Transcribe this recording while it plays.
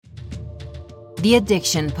The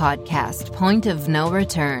Addiction Podcast, Point of No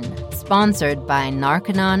Return, sponsored by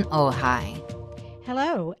Narconon Ojai.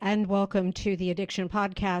 Hello, and welcome to the Addiction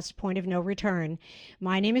Podcast, Point of No Return.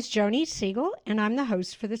 My name is Joni Siegel, and I'm the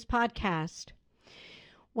host for this podcast.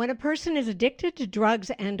 When a person is addicted to drugs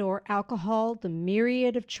and or alcohol, the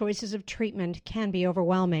myriad of choices of treatment can be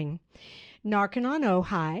overwhelming. Narconon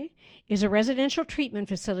Ojai is a residential treatment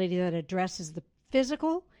facility that addresses the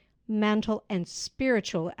physical, mental, and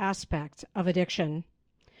spiritual aspects of addiction.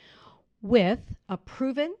 With a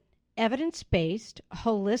proven, evidence-based,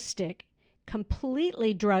 holistic,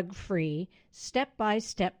 completely drug-free,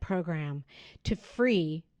 step-by-step program to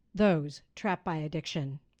free those trapped by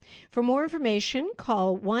addiction. For more information,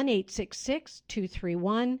 call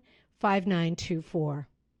 1-866-231-5924.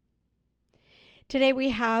 Today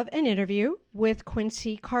we have an interview with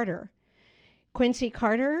Quincy Carter. Quincy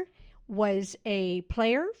Carter was a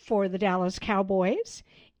player for the Dallas Cowboys,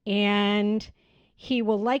 and he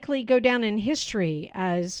will likely go down in history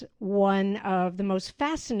as one of the most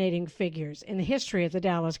fascinating figures in the history of the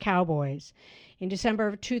Dallas Cowboys. In December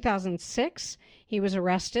of 2006, he was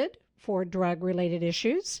arrested for drug-related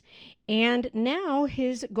issues, and now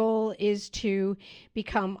his goal is to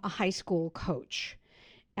become a high school coach.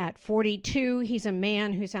 At 42, he's a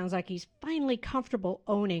man who sounds like he's finally comfortable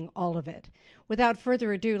owning all of it. Without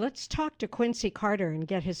further ado, let's talk to Quincy Carter and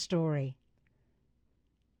get his story.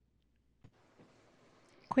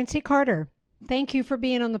 Quincy Carter, thank you for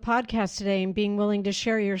being on the podcast today and being willing to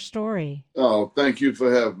share your story. Oh, thank you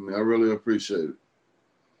for having me. I really appreciate it.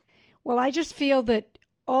 Well, I just feel that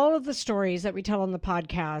all of the stories that we tell on the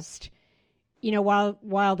podcast, you know,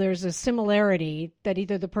 while there's a similarity that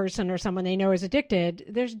either the person or someone they know is addicted,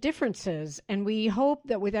 there's differences. And we hope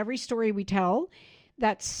that with every story we tell,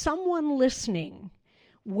 that someone listening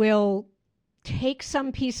will take some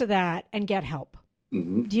piece of that and get help.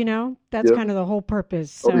 Mm-hmm. Do you know? That's kind of the whole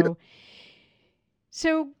purpose. So,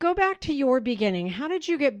 So go back to your beginning. How did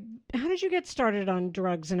you get started on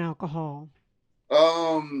drugs and alcohol?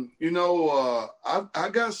 I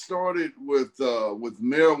got started with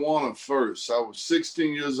marijuana first. I was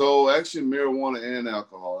 16 years old, actually marijuana and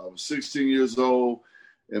alcohol. I was 16 years old,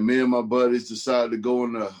 and me and my buddies decided to go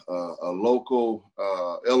in a local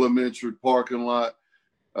elementary parking lot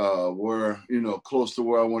where, close to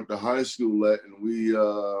where I went to high school at, and we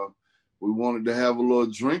wanted to have a little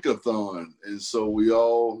drink-a-thon. And so we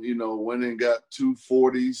all, went and got 2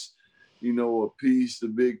 40s, a piece, the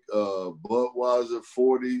big Budweiser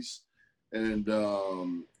 40s. And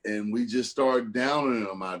we just started downing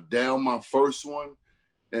them. I downed my first one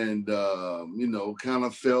and, kind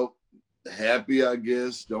of felt happy, I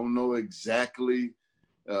guess. Don't know exactly.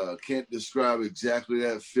 Can't describe exactly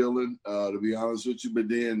that feeling, to be honest with you. But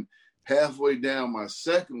then halfway down my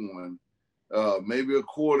second one, maybe a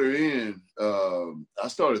quarter in, I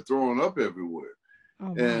started throwing up everywhere.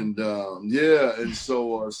 Oh, and and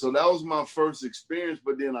so that was my first experience.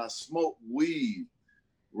 But then I smoked weed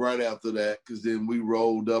right after that, because then we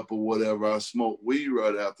rolled up or whatever. I smoked weed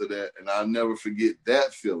right after that, and I'll never forget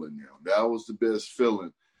that feeling. That was the best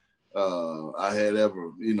feeling I had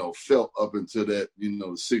ever, felt up until that,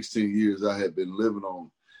 16 years I had been living on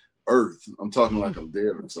Earth. I'm talking like I'm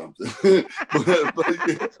dead or something.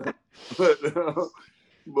 But yeah.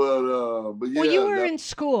 Well, you were in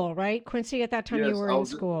school, right, Quincy? At that time, you were in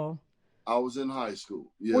school. I was in high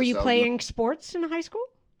school. Yes, were you playing sports in high school?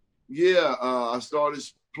 Yeah, I started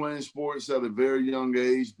playing sports at a very young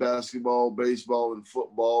age: basketball, baseball, and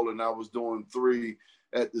football. And I was doing 3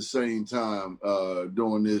 at the same time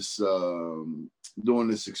during this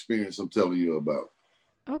experience I'm telling you about.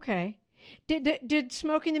 Okay. Did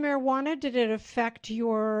smoking the marijuana, did it affect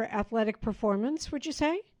your athletic performance, would you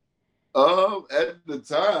say? At the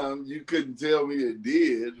time, you couldn't tell me it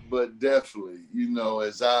did, but definitely,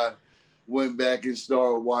 as I went back and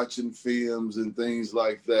started watching films and things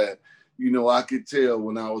like that, I could tell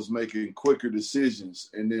when I was making quicker decisions,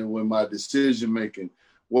 and then when my decision making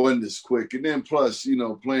wasn't as quick. And then plus,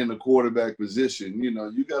 playing the quarterback position, you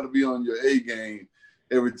got to be on your A game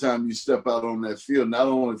every time you step out on that field, not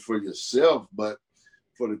only for yourself, but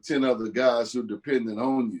for the 10 other guys who are dependent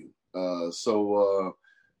on you.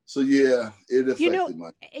 So yeah, it affected my.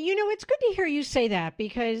 It's good to hear you say that,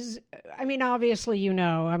 because, obviously,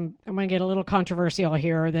 I'm going to get a little controversial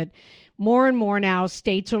here, that more and more now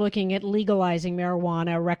states are looking at legalizing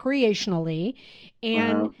marijuana recreationally.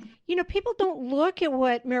 And, people don't look at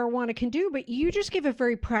what marijuana can do, but you just give a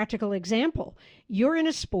very practical example. You're in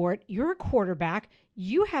a sport, you're a quarterback,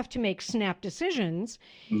 you have to make snap decisions.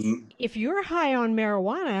 Mm-hmm. If you're high on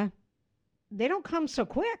marijuana, they don't come so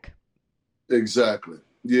quick. Exactly.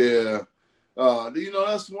 Yeah.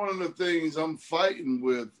 That's one of the things I'm fighting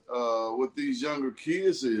with these younger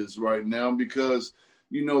kids is right now because,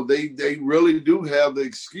 they really do have the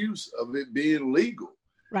excuse of it being legal.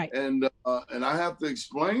 Right. And I have to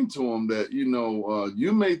explain to them that,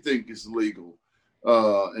 you may think it's legal,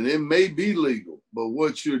 and it may be legal, but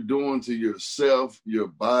what you're doing to yourself, your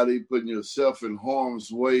body, putting yourself in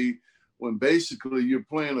harm's way, when basically you're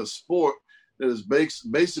playing a sport that is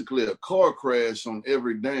basically a car crash on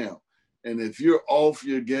every down. And if you're off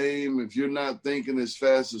your game, if you're not thinking as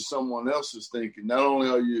fast as someone else is thinking, not only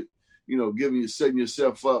are you, setting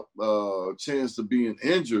yourself up a chance to being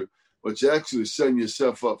injured, but you're actually setting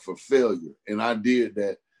yourself up for failure. And I did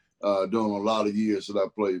that during a lot of years that I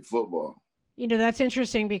played football. That's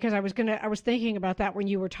interesting because I was thinking about that when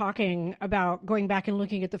you were talking about going back and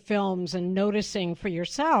looking at the films and noticing for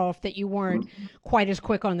yourself that you weren't quite as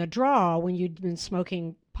quick on the draw when you'd been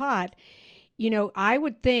smoking pot. I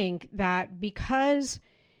would think that because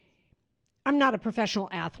I'm not a professional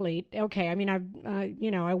athlete. Okay. I mean,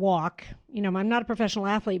 I walk, I'm not a professional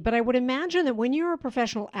athlete, but I would imagine that when you're a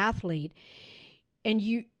professional athlete and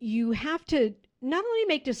you have to not only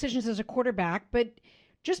make decisions as a quarterback, but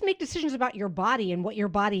just make decisions about your body and what your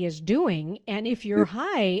body is doing. And if you're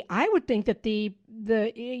high, I would think that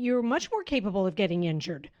you're much more capable of getting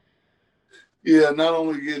injured. Yeah, not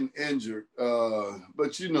only getting injured,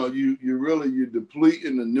 but you're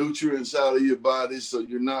depleting the nutrients out of your body, so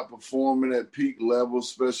you're not performing at peak level,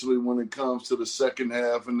 especially when it comes to the second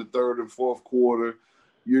half and the third and fourth quarter.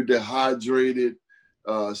 You're dehydrated.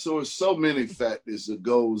 So it's so many factors that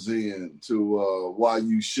goes into why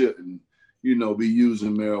you shouldn't, be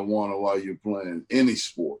using marijuana while you're playing any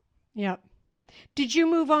sport. Yep. Did you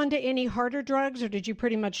move on to any harder drugs, or did you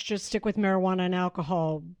pretty much just stick with marijuana and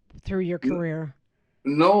alcohol through your career?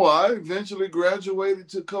 No, I eventually graduated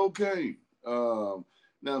to cocaine. Now,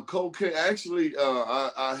 cocaine, actually,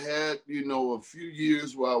 I had, a few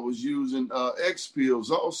years where I was using X pills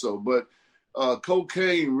also, but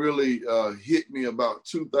cocaine really hit me about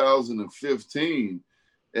 2015.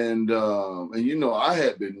 And I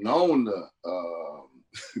had been known to,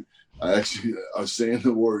 I saying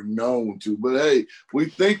the word known to, but hey, we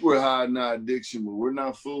think we're hiding our addiction, but we're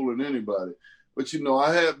not fooling anybody. But,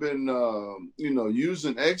 I had been,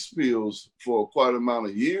 using X pills for quite a amount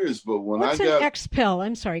of years. But when What's an X pill?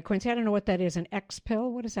 I'm sorry, Quincy, I don't know what that is. An X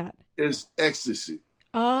pill? What is that? It's ecstasy.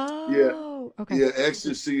 Oh, yeah. Okay. Yeah,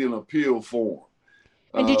 ecstasy in a pill form.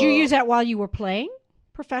 And did you use that while you were playing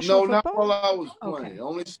professional football? No, not while I was playing. Okay.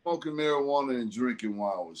 Only smoking marijuana and drinking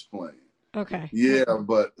while I was playing. Okay. Yeah,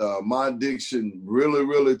 but my addiction really,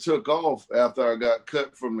 really took off after I got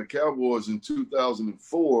cut from the Cowboys in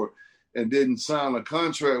 2004 and didn't sign a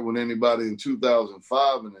contract with anybody in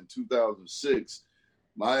 2005 and in 2006.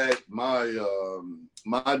 My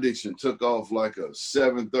addiction took off like a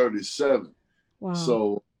 737. Wow.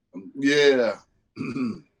 So, yeah.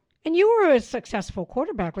 And you were a successful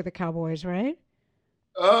quarterback with the Cowboys, right?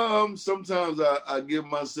 Sometimes I give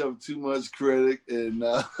myself too much credit and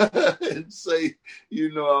and say,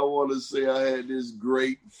 I want to say I had this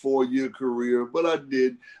great 4-year career, but I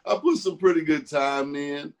did. I put some pretty good time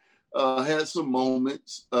in, had some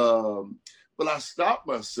moments, but I stopped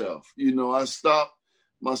myself. I stopped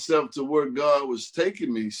myself to where God was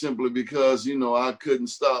taking me simply because, I couldn't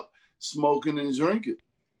stop smoking and drinking.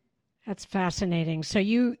 That's fascinating. So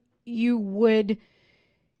you would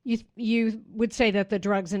say that the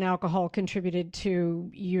drugs and alcohol contributed to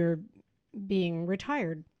your being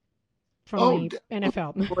retired from the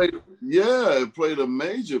NFL. It played a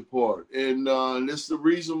major part, and it's the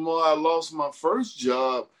reason why I lost my first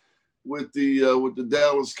job with the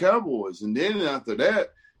Dallas Cowboys, and then after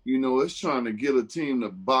that, it's trying to get a team to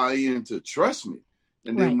buy in to trust me,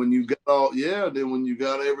 and then when you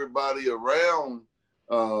got everybody around.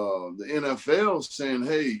 The NFL saying,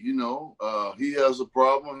 hey, he has a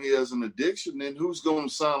problem, he has an addiction, then who's going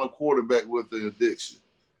to sign a quarterback with an addiction?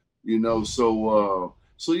 So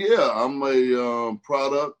yeah, I'm a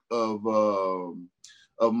product of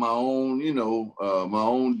my own, my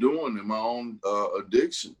own doing and my own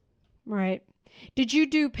addiction. Right. Did you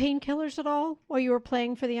do painkillers at all while you were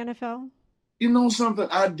playing for the NFL? Something,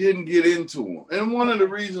 I didn't get into them. And one of the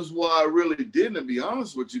reasons why I really didn't, to be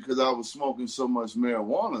honest with you, because I was smoking so much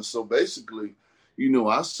marijuana. So basically,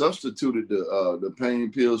 I substituted the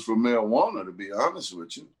pain pills for marijuana, to be honest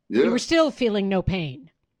with you. Yeah. You were still feeling no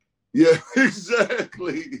pain. Yeah,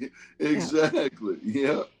 exactly. Exactly.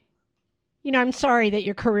 Yeah. I'm sorry that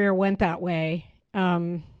your career went that way.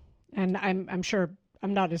 And I'm sure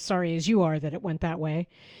I'm not as sorry as you are that it went that way.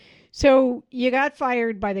 So you got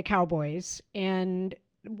fired by the Cowboys, and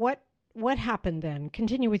what what happened then?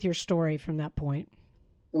 Continue with your story from that point.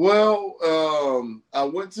 Well, I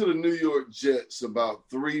went to the New York Jets about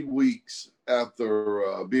 3 weeks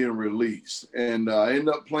after being released, and I ended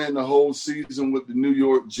up playing the whole season with the New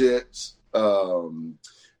York Jets.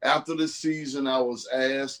 After the season, I was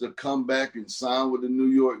asked to come back and sign with the New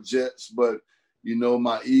York Jets, but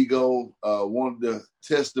my ego wanted to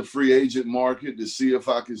test the free agent market to see if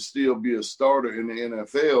I could still be a starter in the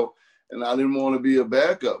NFL, and I didn't want to be a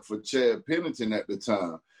backup for Chad Pennington at the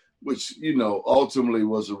time, which, ultimately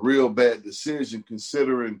was a real bad decision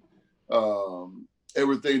considering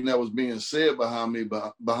everything that was being said behind me,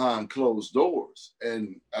 behind closed doors.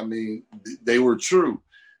 And, I mean, they were true.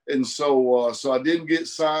 And so I didn't get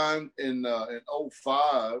signed in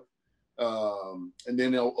 05. And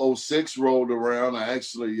then 06 rolled around. I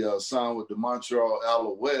actually signed with the Montreal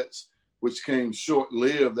Alouettes, which came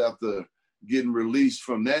short-lived after getting released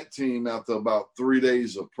from that team after about 3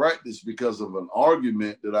 days of practice because of an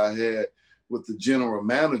argument that I had with the general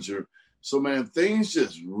manager. So, man, things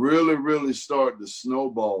just really, really started to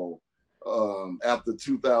snowball after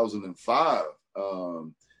 2005.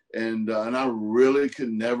 And I really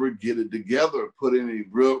could never get it together, put any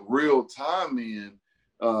real time in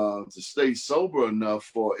to stay sober enough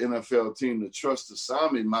for an NFL team to trust to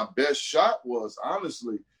sign me. My best shot was,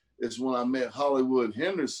 honestly, is when I met Hollywood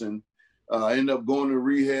Henderson. I ended up going to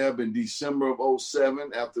rehab in December of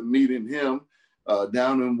 07 after meeting him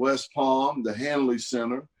down in West Palm, the Hanley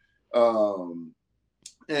Center,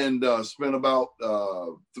 and spent about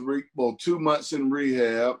 2 months in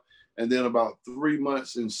rehab and then about 3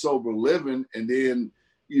 months in sober living. And then,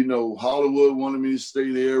 Hollywood wanted me to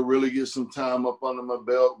stay there, really get some time up under my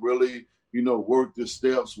belt, really, work the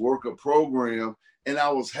steps, work a program. And I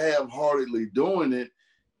was half-heartedly doing it.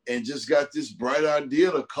 And just got this bright idea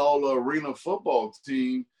to call the arena football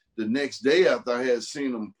team the next day after I had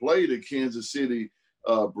seen them play the Kansas City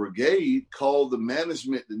Brigade, called the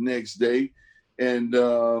management the next day. And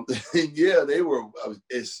yeah, they were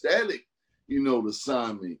ecstatic, to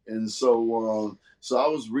sign me. And so I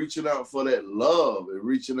was reaching out for that love and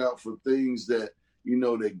reaching out for things that,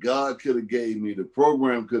 that God could have gave me, the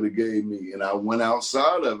program could have gave me. And I went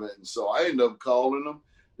outside of it. And so I ended up calling them.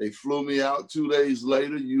 They flew me out 2 days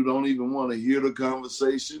later. You don't even want to hear the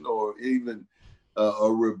conversation or even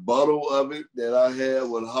a rebuttal of it that I had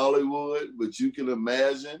with Hollywood, but you can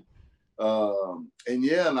imagine. And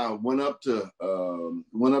I went up to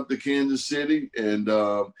Kansas City, and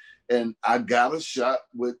I got a shot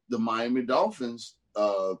with the Miami Dolphins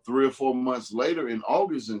 3 or 4 months later in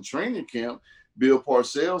August in training camp. Bill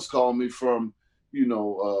Parcells called me from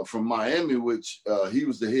Miami, which he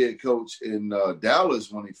was the head coach in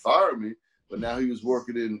Dallas when he fired me, but now he was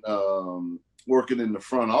working in the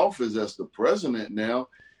front office as the president now,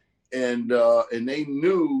 and they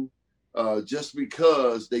knew just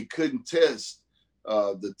because they couldn't test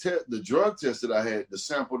the drug test that I had, the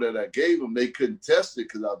sample that I gave them, they couldn't test it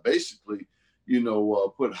because I basically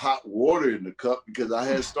put hot water in the cup because I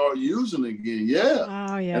had started using it again.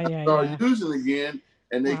 Started using it again.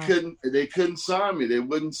 And they couldn't sign me. They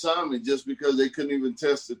wouldn't sign me just because they couldn't even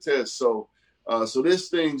test the test. So this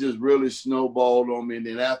thing just really snowballed on me. And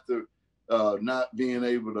then after not being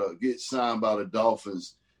able to get signed by the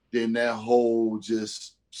Dolphins, then that whole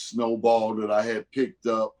just snowball that I had picked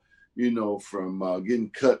up, from getting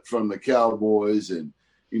cut from the Cowboys and,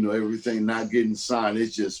 everything not getting signed, it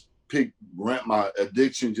just my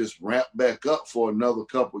addiction just ramped back up for another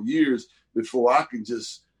couple of years before I could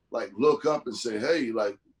just look up and say, hey,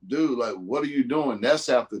 dude, what are you doing? That's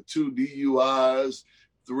after 2 DUIs,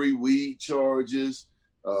 3 weed charges.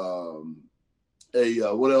 What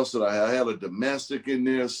else did I have? I had a domestic in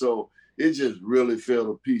there. So it just really fell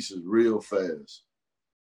to pieces real fast.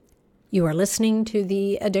 You are listening to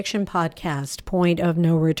the Addiction Podcast, Point of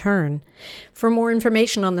No Return. For more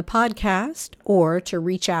information on the podcast or to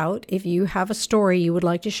reach out if you have a story you would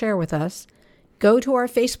like to share with us, go to our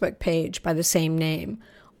Facebook page by the same name,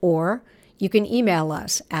 or you can email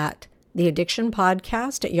us at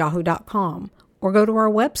theaddictionpodcast@yahoo.com, or go to our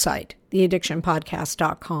website,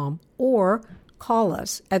 theaddictionpodcast.com, or call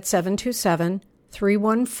us at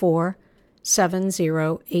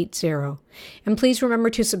 727-314-7080. And please remember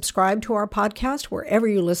to subscribe to our podcast wherever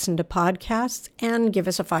you listen to podcasts and give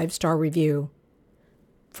us a 5-star review.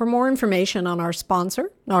 For more information on our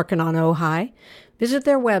sponsor, Narconon Ojai, visit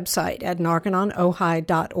their website at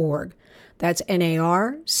narcononohai.org. That's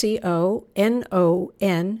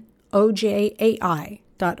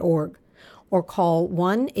NARCONONOJAI.org. Or call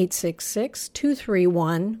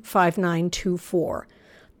 1-866-231-5924.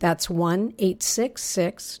 That's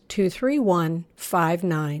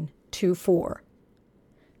 1-866-231-5924.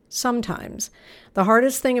 Sometimes. The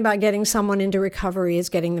hardest thing about getting someone into recovery is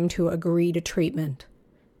getting them to agree to treatment.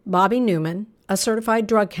 Bobby Newman, a certified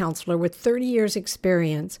drug counselor with 30 years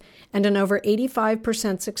experience and an over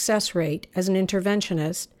 85% success rate as an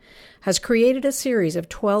interventionist, has created a series of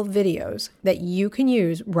 12 videos that you can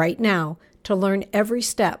use right now to learn every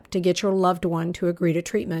step to get your loved one to agree to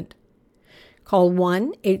treatment. Call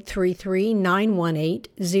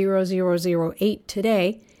 1-833-918-0008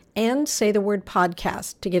 today and say the word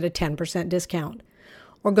podcast to get a 10% discount.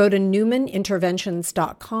 Or go to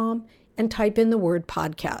newmaninterventions.com and type in the word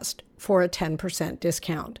podcast for a 10%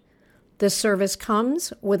 discount. This service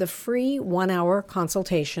comes with a free 1-hour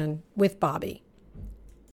consultation with Bobby.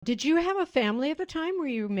 Did you have a family at the time? Were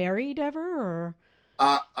you married ever? Or?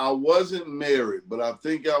 I wasn't married, but I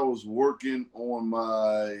think I was working on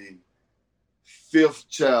my 5th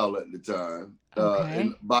child at the time. Okay.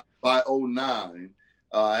 And by 2009,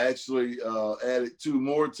 I actually added 2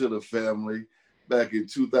 more to the family back in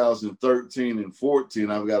 2013 and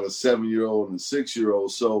 14. I've got a 7-year-old and a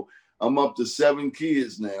 6-year-old. So I'm up to 7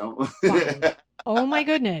 kids now. Wow. Oh my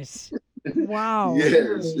goodness. Wow.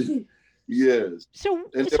 Yes. Yes. So,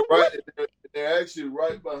 and they're actually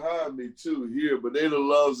right behind me too here, but they're the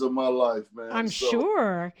loves of my life, man. I'm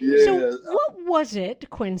sure. Yeah. So what was it,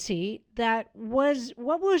 Quincy, what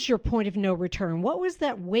was your point of no return? What was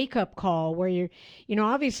that wake up call where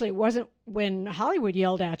obviously it wasn't when Hollywood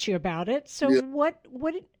yelled at you about it. So yeah. What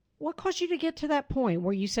caused you to get to that point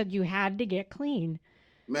where you said you had to get clean?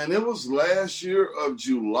 Man, it was last year of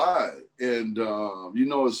July. And,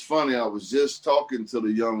 it's funny. I was just talking to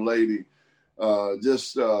the young lady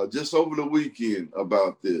just over the weekend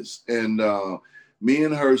about this. And me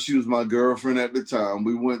and her, she was my girlfriend at the time.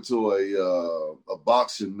 We went to a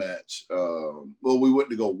boxing match. We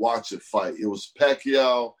went to go watch a fight. It was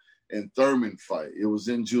Pacquiao and Thurman fight. It was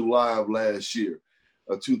in July of last year,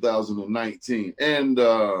 2019. And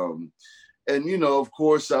of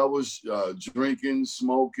course, I was drinking,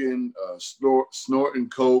 smoking, snorting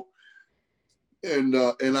coke. And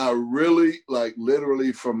I really,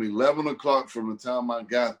 literally from 11 o'clock from the time I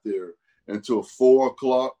got there until 4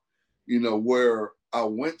 o'clock, where I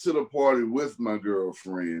went to the party with my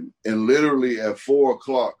girlfriend, and literally at 4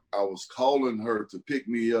 o'clock, I was calling her to pick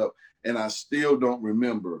me up, and I still don't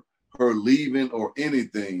remember her leaving or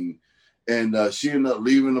anything. And she ended up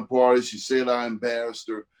leaving the party. She said I embarrassed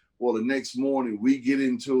her. Well, the next morning we get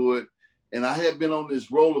into it. And I had been on this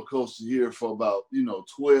roller coaster here for about,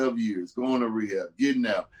 12 years, going to rehab, getting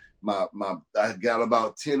out. I got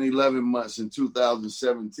about 10, 11 months in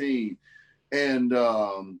 2017. And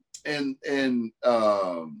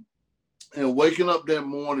waking up that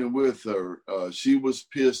morning with her, she was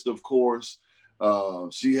pissed, of course.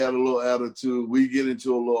 She had a little attitude. We get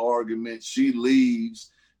into a little argument. She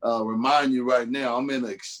leaves. Remind you right now, I'm in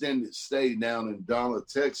an extended stay down in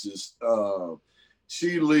Dallas, Texas.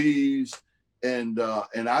 She leaves, and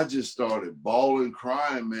I just started bawling,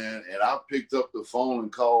 crying, man. And I picked up the phone and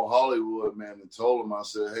called Hollywood, man, and told them, I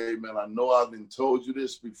said, hey, man, I know I've been told you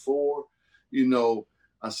this before. I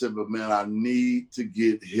said, but, man, I need to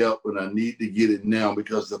get help, and I need to get it now,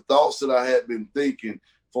 because the thoughts that I had been thinking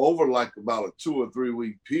for over about a 2 or 3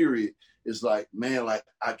 week period is man, I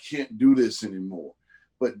can't do this anymore.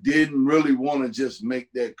 But didn't really want to just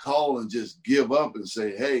make that call and just give up and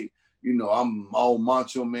say, hey, I'm all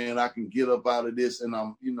macho, man. I can get up out of this. And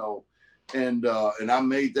I'm, and I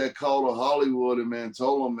made that call to Hollywood, and, man,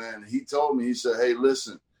 told him, man, he told me, he said, hey,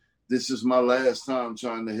 listen, this is my last time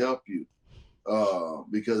trying to help you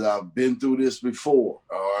because I've been through this before.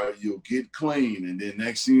 All right, you'll get clean. And then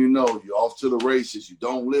next thing you know, you're off to the races. You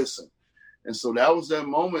don't listen. And so that was that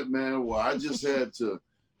moment, man, where I just had to,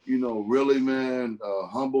 really, man,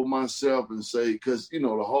 humble myself and say, because,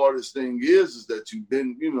 the hardest thing is that you've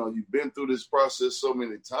been through this process so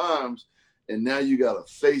many times, and now you got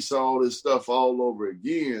to face all this stuff all over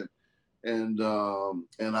again. And I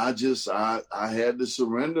had to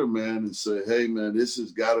surrender, man, and say, hey, man, this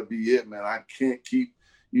has got to be it, man. I can't keep,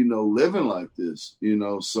 living like this,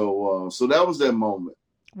 so that was that moment.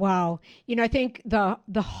 Wow. I think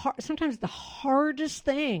sometimes the hardest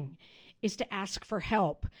thing is to ask for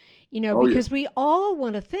help, because we all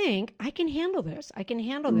want to think, I can handle this. I can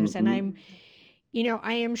handle this. And I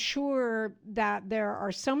am sure that there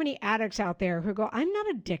are so many addicts out there who go, I'm not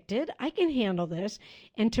addicted. I can handle this.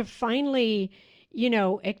 And to finally,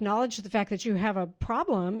 acknowledge the fact that you have a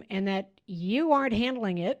problem and that you aren't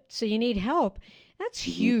handling it, so you need help. That's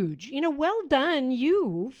huge. Well done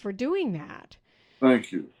you for doing that.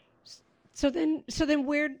 Thank you. So then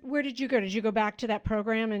where did you go? Did you go back to that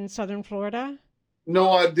program in Southern Florida?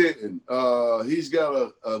 No, I didn't. He's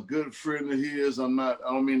got a good friend of his. I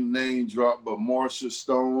don't mean to name drop, but Marcia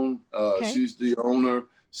Stone. Okay. She's the owner,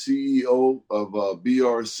 CEO of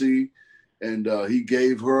BRC, and he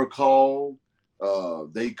gave her a call.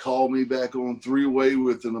 They called me back on three-way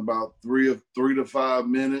within about 3 to 5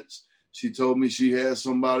 minutes. She told me she had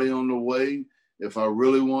somebody on the way. If I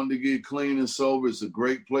really wanted to get clean and sober, it's a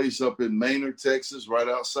great place up in Maynard, Texas, right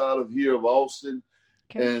outside of here of Austin.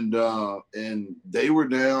 Okay. And they were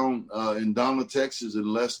down in Donna, Texas,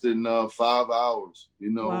 in less than 5 hours.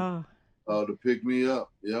 Wow. To pick me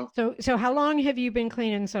up. Yeah. So how long have you been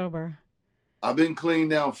clean and sober? I've been clean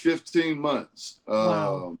now 15 months.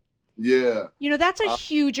 Wow. Yeah. That's a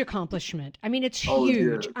huge accomplishment. I mean, it's Oh,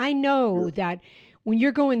 huge. yeah. I know Yeah. that when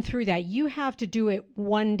you're going through that, you have to do it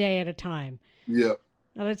one day at a time. Yeah.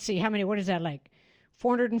 Now, let's see, what is that, like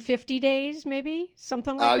 450 days, maybe?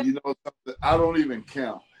 Something like that? Something, I don't even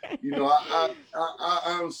count.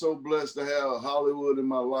 I'm so blessed to have Hollywood in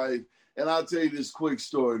my life. And I'll tell you this quick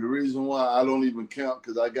story. The reason why I don't even count,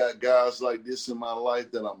 because I got guys like this in my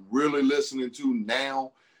life that I'm really listening to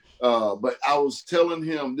now. But I was telling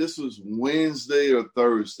him, this was Wednesday or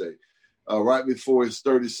Thursday, right before his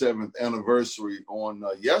 37th anniversary on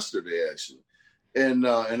yesterday, actually. And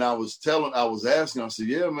I was asking, I said,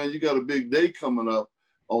 yeah, man, you got a big day coming up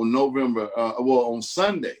on on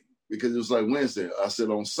Sunday, because it was like Wednesday. I said,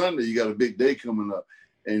 on Sunday, you got a big day coming up.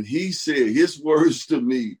 And he said, his words to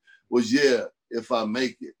me was, yeah, if I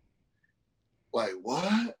make it. Like,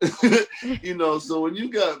 what? So when you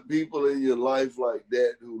got people in your life like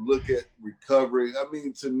that who look at recovery, I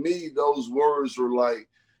mean, to me, those words were like,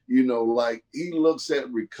 like he looks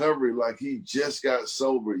at recovery like he just got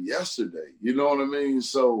sober yesterday. You know what I mean?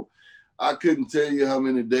 So I couldn't tell you how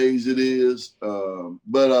many days it is,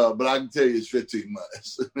 but I can tell you it's 15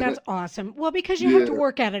 months. That's awesome. Well, because you have to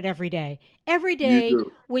work at it every day. Every day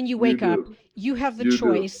when you wake up, you have the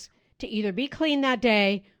choice to either be clean that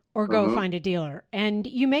day or go find a dealer. And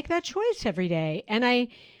you make that choice every day. And I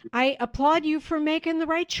applaud you for making the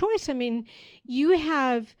right choice. I mean, you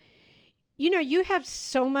have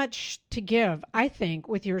so much to give, I think,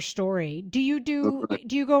 with your story. Do you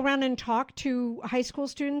go around and talk to high school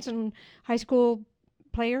students and high school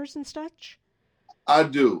players and such? I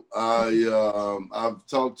do. I've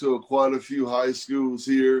talked to quite a few high schools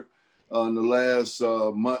here in the last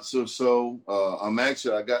months or so.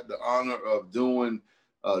 I got the honor of doing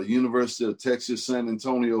University of Texas San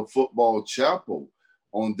Antonio football chapel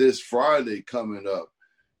on this Friday coming up.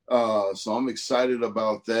 So I'm excited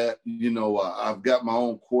about that. I've got my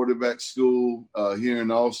own quarterback school here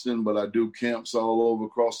in Austin, but I do camps all over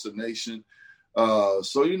across the nation.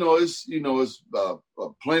 So it's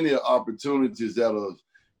plenty of opportunities that have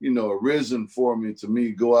arisen for me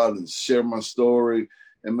to go out and share my story.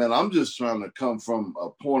 And man, I'm just trying to come from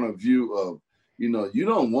a point of view of you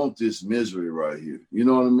don't want this misery right here. You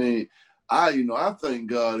know what I mean? I thank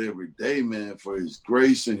God every day, man, for His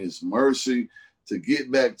grace and His mercy to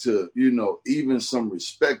get back to even some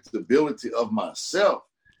respectability of myself.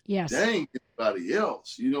 Yes. Dang anybody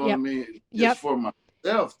else. You know what I mean? Just for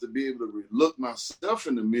myself to be able to look myself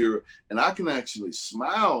in the mirror, and I can actually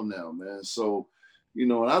smile now, man. So,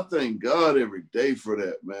 and I thank God every day for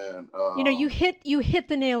that, man. You hit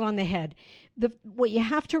the nail on the head. What you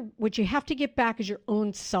have to get back is your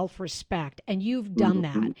own self-respect, and you've done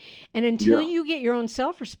that. And until you get your own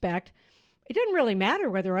self-respect, it doesn't really matter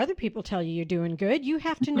whether other people tell you you're doing good. You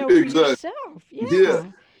have to know for yourself. Yeah.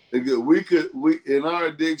 We in our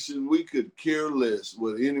addiction, we could care less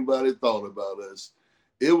what anybody thought about us.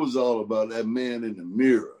 It was all about that man in the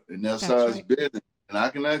mirror, and that's how it's been. And I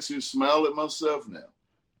can actually smile at myself now.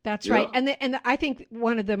 That's right. And I think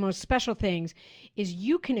one of the most special things is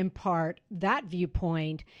you can impart that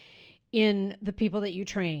viewpoint in the people that you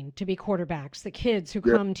train to be quarterbacks, the kids who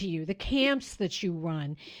come to you, the camps that you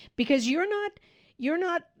run, because you're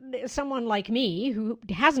not someone like me who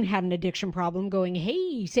hasn't had an addiction problem going,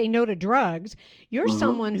 hey, say no to drugs. You're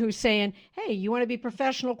someone who's saying, hey, you want to be a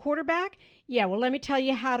professional quarterback? Yeah, well, let me tell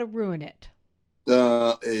you how to ruin it.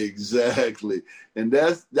 Exactly. And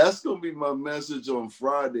that's going to be my message on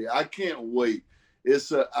Friday. I can't wait.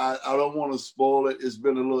 I don't want to spoil it. It's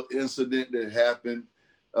been a little incident that happened.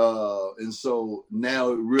 And so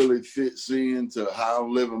now it really fits into how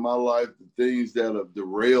I'm living my life, the things that have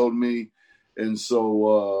derailed me. And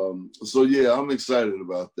so yeah, I'm excited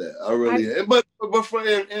about that. I really am. But for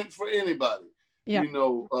anybody,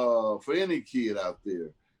 for any kid out there,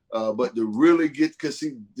 but to really get, because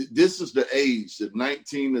see, this is the age, the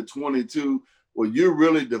 19 to 22, where you're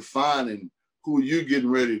really defining who you're getting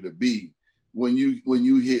ready to be. when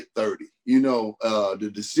you hit 30,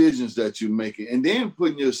 the decisions that you're making, and then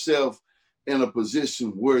putting yourself in a position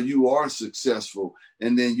where you are successful,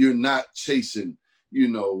 and then you're not chasing,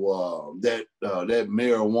 that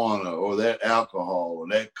marijuana or that alcohol or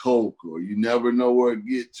that coke, or you never know where it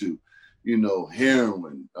get to,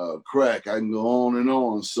 heroin, crack. I can go on and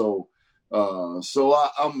on. So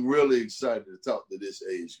I'm really excited to talk to this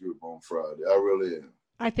age group on Friday. I really am.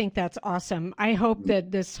 I think that's awesome. I hope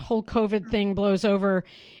that this whole COVID thing blows over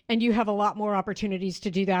and you have a lot more opportunities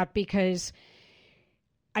to do that, because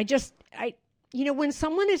when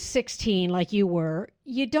someone is 16 like you were,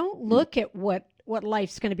 you don't look at what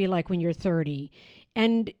life's going to be like when you're 30.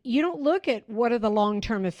 And you don't look at what are the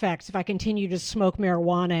long-term effects if I continue to smoke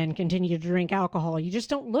marijuana and continue to drink alcohol. You just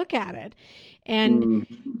don't look at it. And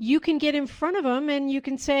you can get in front of them and you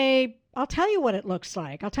can say, I'll tell you what it looks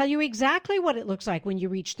like. I'll tell you exactly what it looks like when you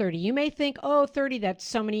reach 30. You may think, 30, that's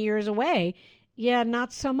so many years away. Yeah,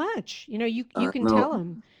 not so much. You can tell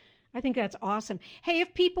them. I think that's awesome. Hey,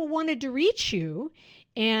 if people wanted to reach you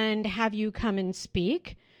and have you come and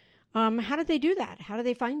speak, how do they do that? How do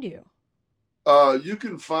they find you? You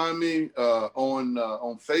can find me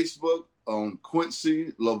on Facebook on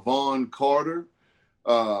Quincy LaVon Carter,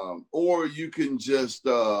 or you can just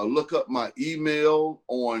look up my email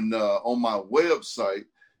on my website,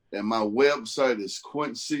 and my website is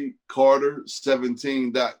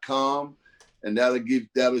quincycarter17.com, and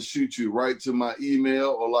that'll shoot you right to my email.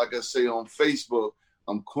 Or like I say on Facebook,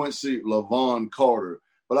 I'm Quincy LaVon Carter.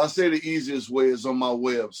 But I say the easiest way is on my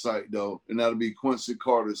website, though, and that'll be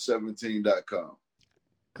quincycarter17.com.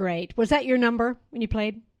 Great. Was that your number when you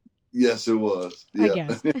played? Yes, it was. Yeah. I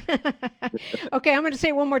guess. Okay, I'm going to say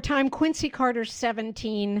it one more time,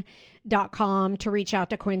 quincycarter17.com to reach out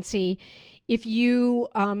to Quincy. If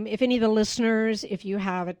any of the listeners, if you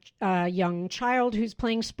have a young child who's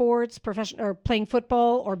playing sports, professional, or playing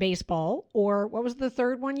football or baseball, or what was the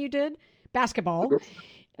third one you did? Basketball.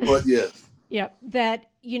 But yes. Yep. That,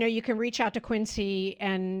 you can reach out to Quincy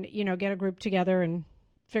and, get a group together and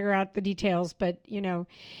figure out the details. But, he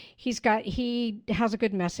has a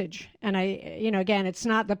good message. And again, it's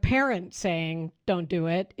not the parent saying, don't do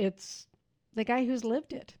it. It's the guy who's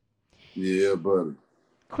lived it. Yeah, buddy.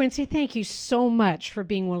 Quincy, thank you so much for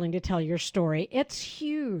being willing to tell your story. It's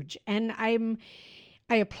huge. And I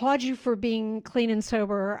applaud you for being clean and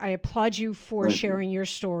sober. I applaud you for sharing your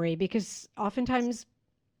story, because oftentimes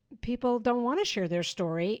people don't want to share their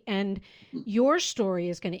story, and your story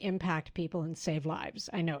is going to impact people and save lives.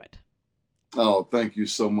 I know it. Oh, thank you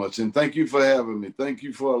so much. And thank you for having me. Thank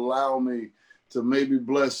you for allowing me to maybe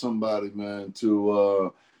bless somebody, man,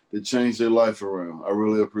 to change their life around. I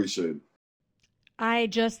really appreciate it. I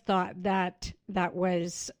just thought that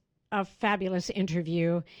was a fabulous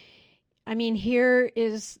interview. I mean, here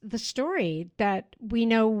is the story that we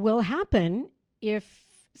know will happen if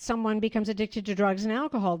someone becomes addicted to drugs and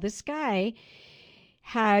alcohol. This guy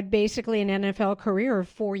had basically an NFL career of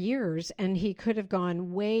 4 years, and he could have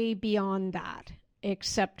gone way beyond that,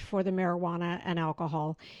 except for the marijuana and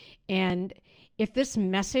alcohol. And if this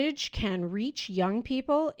message can reach young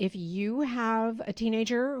people, if you have a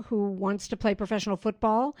teenager who wants to play professional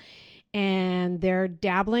football and they're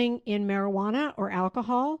dabbling in marijuana or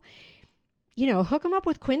alcohol, hook them up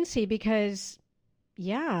with Quincy, because,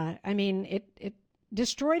 it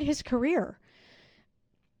destroyed his career.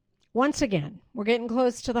 Once again, we're getting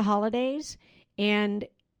close to the holidays, and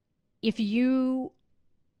if you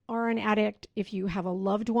are an addict, if you have a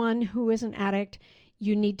loved one who is an addict,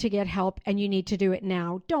 you need to get help, and you need to do it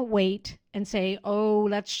now. Don't wait and say,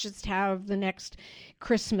 let's just have the next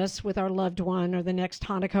Christmas with our loved one or the next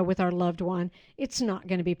Hanukkah with our loved one. It's not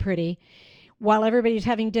going to be pretty. While everybody's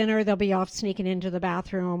having dinner, they'll be off sneaking into the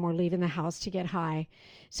bathroom or leaving the house to get high.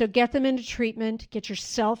 So get them into treatment. Get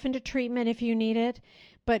yourself into treatment if you need it,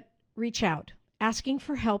 but reach out. Asking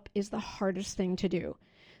for help is the hardest thing to do.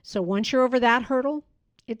 So once you're over that hurdle,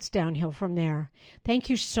 it's downhill from there. Thank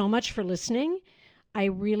you so much for listening. I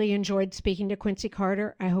really enjoyed speaking to Quincy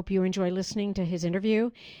Carter. I hope you enjoy listening to his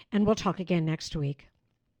interview, and we'll talk again next week.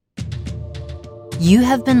 You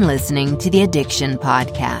have been listening to the Addiction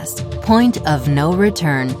Podcast, Point of No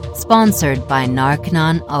Return, sponsored by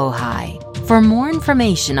Narconon Ojai. For more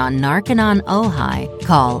information on Narconon Ojai,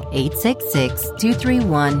 call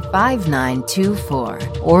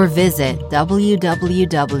 866-231-5924 or visit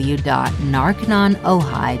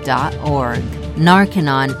www.narcononohai.org.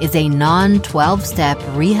 Narconon is a non-12-step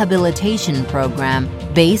rehabilitation program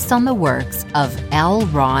based on the works of L.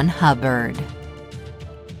 Ron Hubbard.